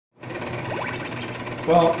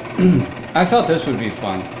Well, I thought this would be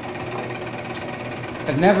fun.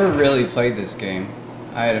 I've never really played this game.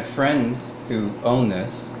 I had a friend who owned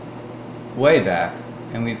this way back,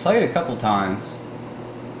 and we played a couple times,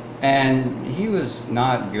 and he was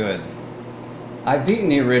not good. I've beaten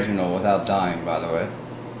the original without dying, by the way.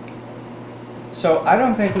 So I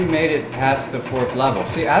don't think we made it past the 4th level.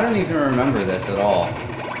 See, I don't even remember this at all.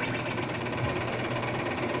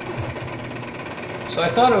 So I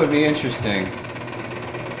thought it would be interesting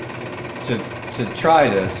to try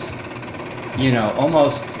this, you know,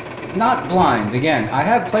 almost not blind. Again, I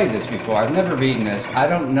have played this before. I've never beaten this. I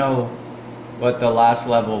don't know what the last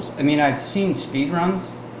levels. I mean, I've seen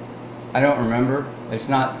speedruns. I don't remember. It's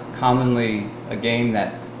not commonly a game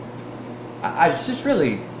that it's just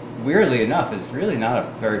really, weirdly enough, it's really not a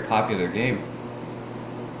very popular game.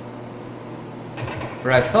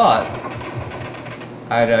 But I thought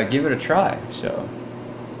I'd give it a try, so.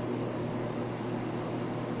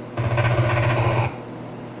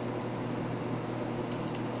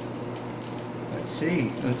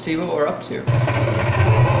 Let's see what we're up to.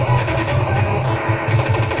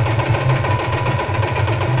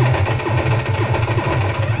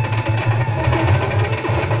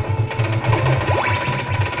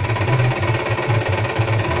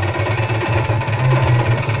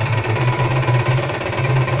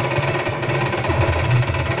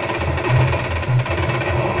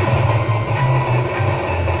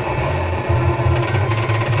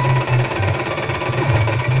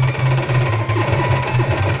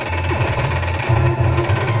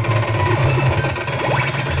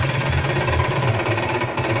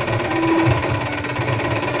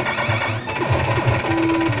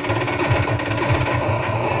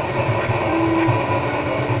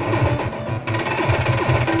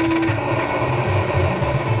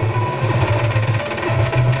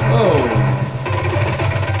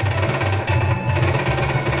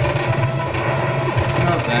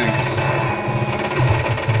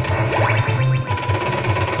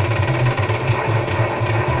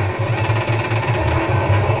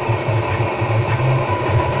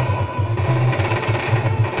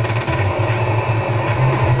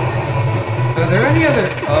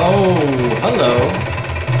 Oh, hello.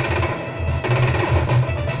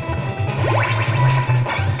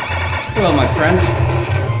 Hello, my friend.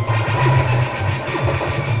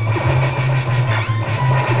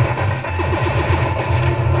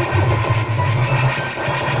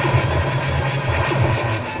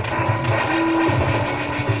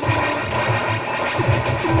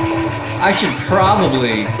 I should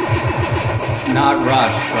probably not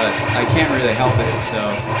rush, but I can't really help it,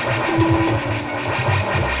 so.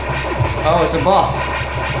 Oh, it's a boss.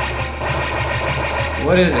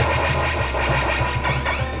 What is it?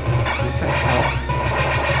 What the hell?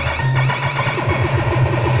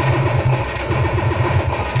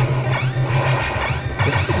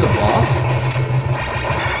 This is the boss?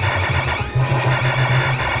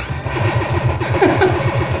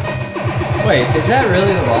 Wait, is that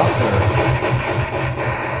really the boss, or?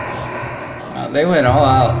 They went all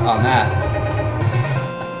out on that.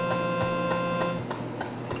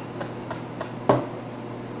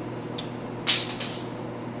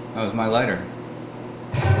 That was my lighter.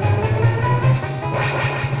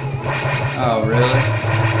 Oh, really?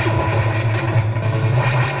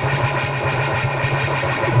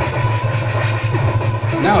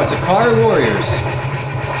 No, it's a car of warriors.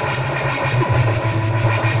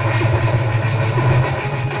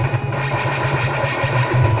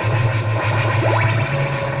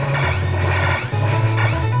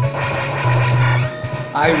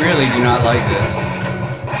 I really do not like this.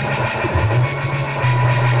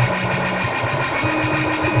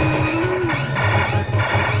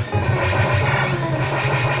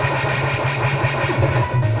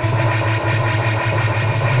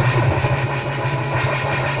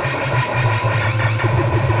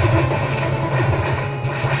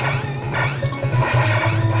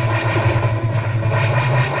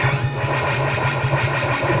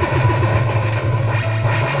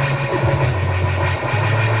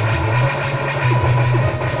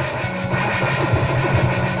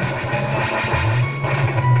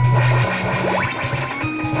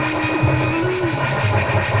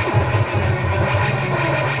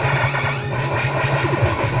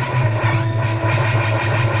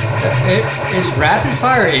 Is rapid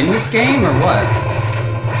fire in this game or what?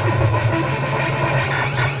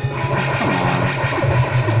 Come on.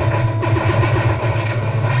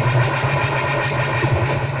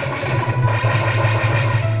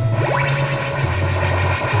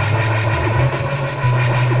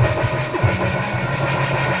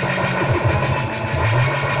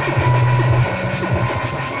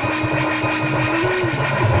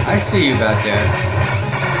 I see you back there.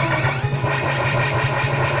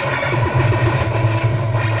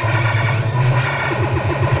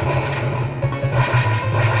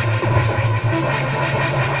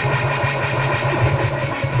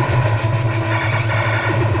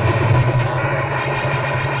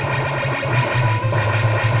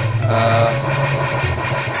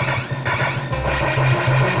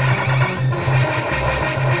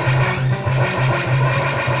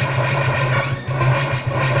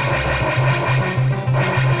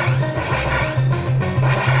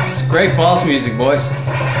 Great boss music, boys.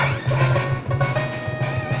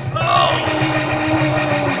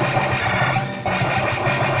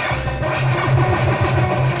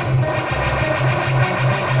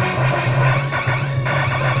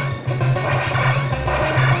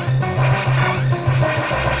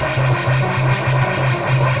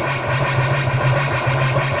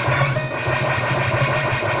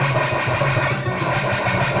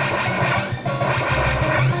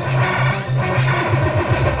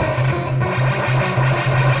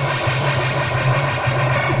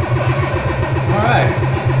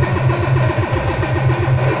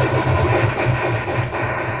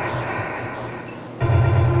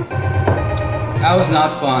 That was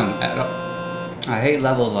not fun at all. I hate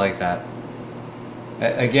levels like that.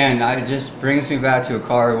 Again, it just brings me back to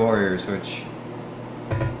Akari Warriors, which...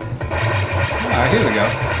 Alright, here we go.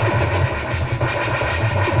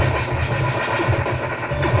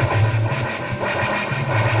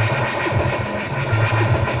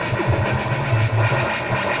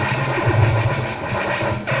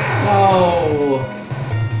 No!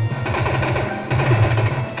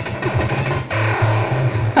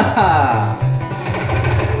 Haha!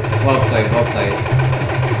 Well played, well played.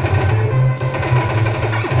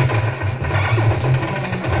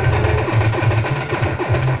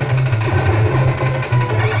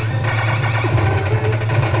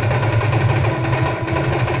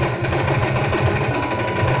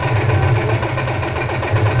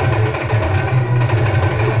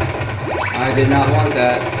 I did not want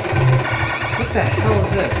that. What the hell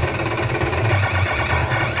is this?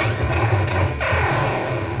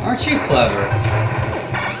 Aren't you clever?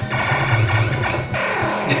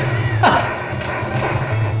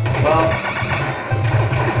 Well,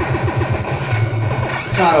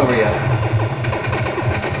 it's not over yet.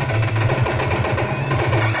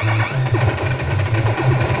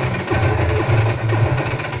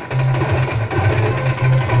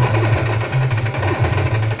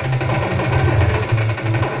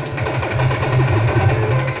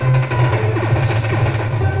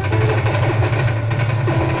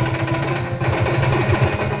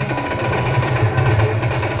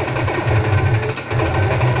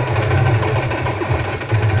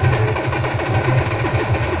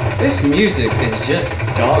 This music is just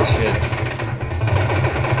dog shit.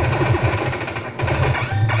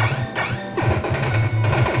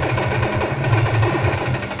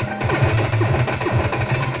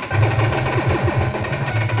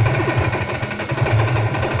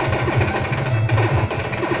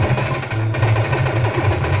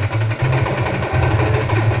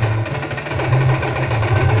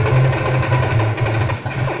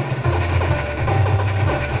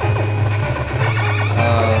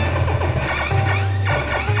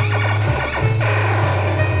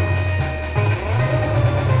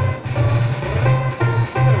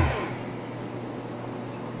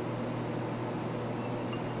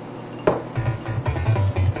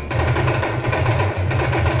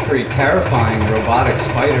 Pretty terrifying robotic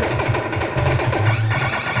spider.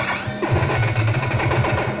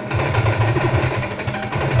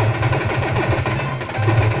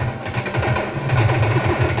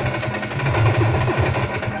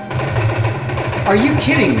 Are you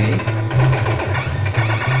kidding me?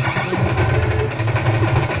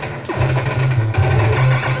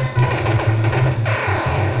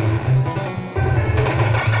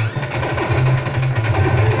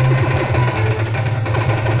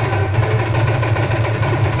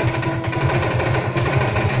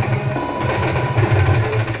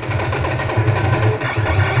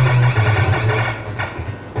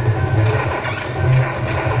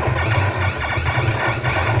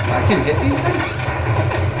 I can hit these things?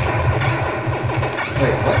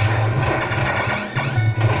 Wait, what?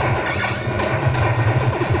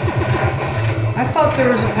 I thought there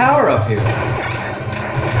was a power up here.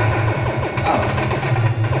 Oh.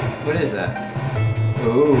 What is that?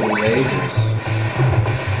 Ooh, lasers.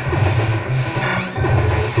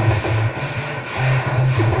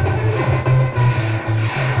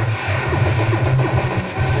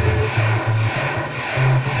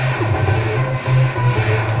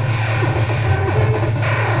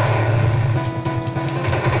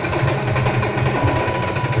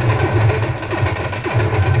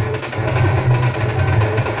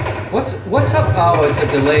 what's up? Oh, it's a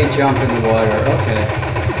delayed jump in the water. Okay.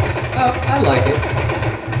 Oh, I like it.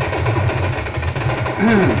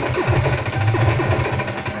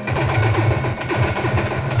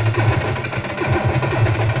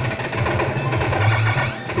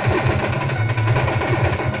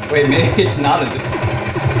 Wait, maybe it's not a...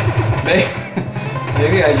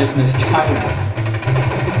 Maybe I just mistimed that.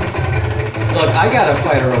 Look, I gotta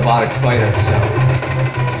fight a robotic spider, so...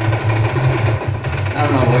 I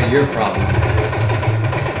don't know what your problem is.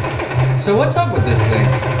 So what's up with this thing?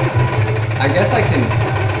 I guess I can...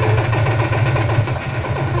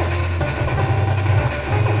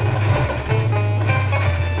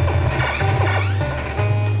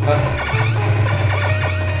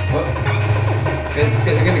 What?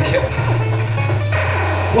 Is it gonna kill...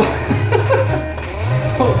 What?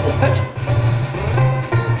 What?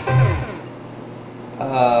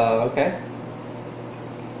 Okay.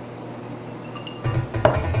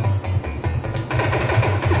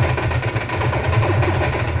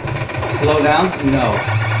 Slow down? No.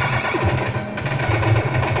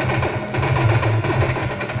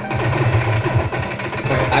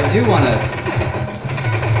 Wait, I do want to...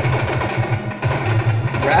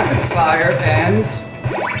 Rapid fire and...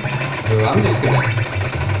 Ooh, I'm just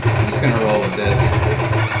gonna roll with this.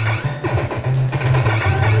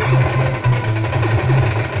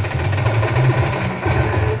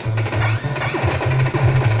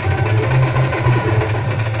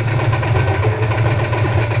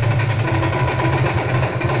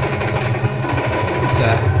 What's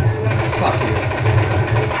that? Fuck you.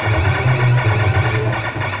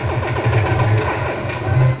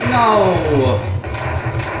 No!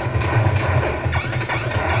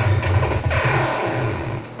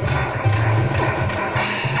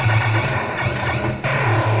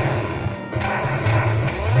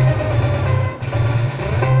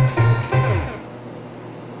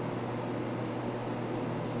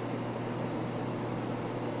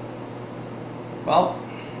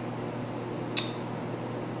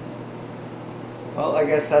 Well, I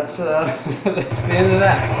guess that's the end of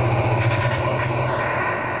that.